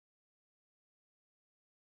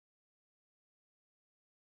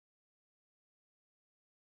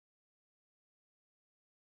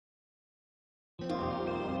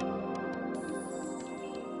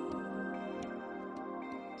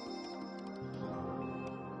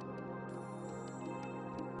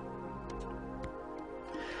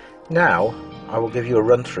Now I will give you a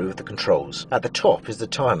run through of the controls. At the top is the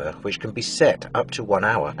timer, which can be set up to 1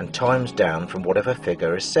 hour and times down from whatever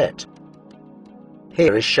figure is set.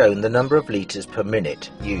 Here is shown the number of litres per minute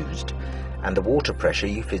used and the water pressure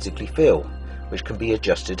you physically feel, which can be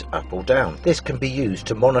adjusted up or down. This can be used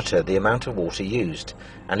to monitor the amount of water used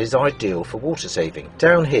and is ideal for water saving.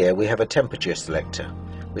 Down here we have a temperature selector,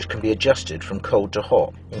 which can be adjusted from cold to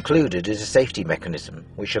hot. Included is a safety mechanism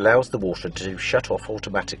which allows the water to shut off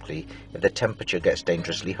automatically if the temperature gets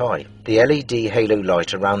dangerously high. The LED halo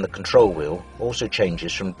light around the control wheel also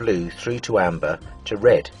changes from blue through to amber to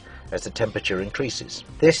red as the temperature increases.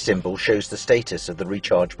 This symbol shows the status of the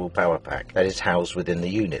rechargeable power pack that is housed within the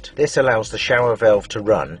unit. This allows the shower valve to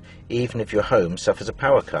run even if your home suffers a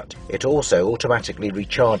power cut. It also automatically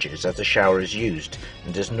recharges as the shower is used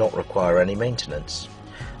and does not require any maintenance.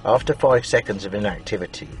 After 5 seconds of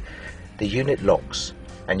inactivity, the unit locks,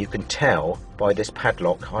 and you can tell by this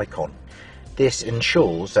padlock icon. This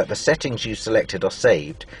ensures that the settings you selected are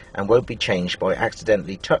saved and won't be changed by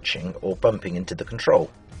accidentally touching or bumping into the control.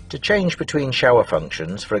 To change between shower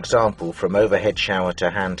functions, for example from overhead shower to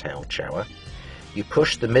handheld shower, you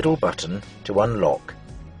push the middle button to unlock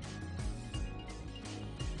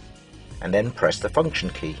and then press the function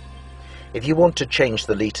key. If you want to change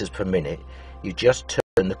the litres per minute, you just turn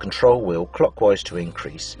the control wheel clockwise to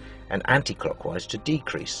increase and anti-clockwise to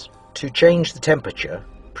decrease. To change the temperature,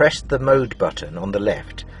 press the mode button on the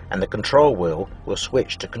left and the control wheel will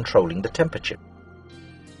switch to controlling the temperature.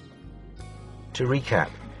 To recap,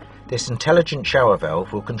 this intelligent shower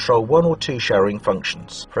valve will control 1 or 2 showering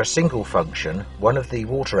functions. For a single function, one of the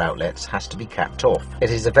water outlets has to be capped off. It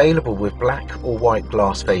is available with black or white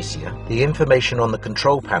glass fascia. The information on the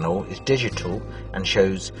control panel is digital and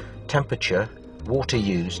shows temperature, water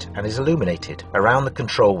used, and is illuminated. Around the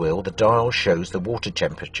control wheel, the dial shows the water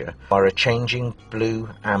temperature via a changing blue,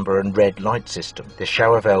 amber and red light system. The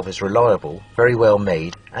shower valve is reliable, very well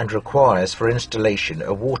made, and requires for installation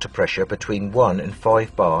a water pressure between 1 and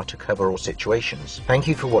 5 bar to cover all situations. Thank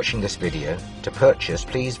you for watching this video. To purchase,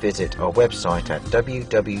 please visit our website at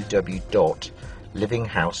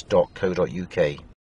www.livinghouse.co.uk.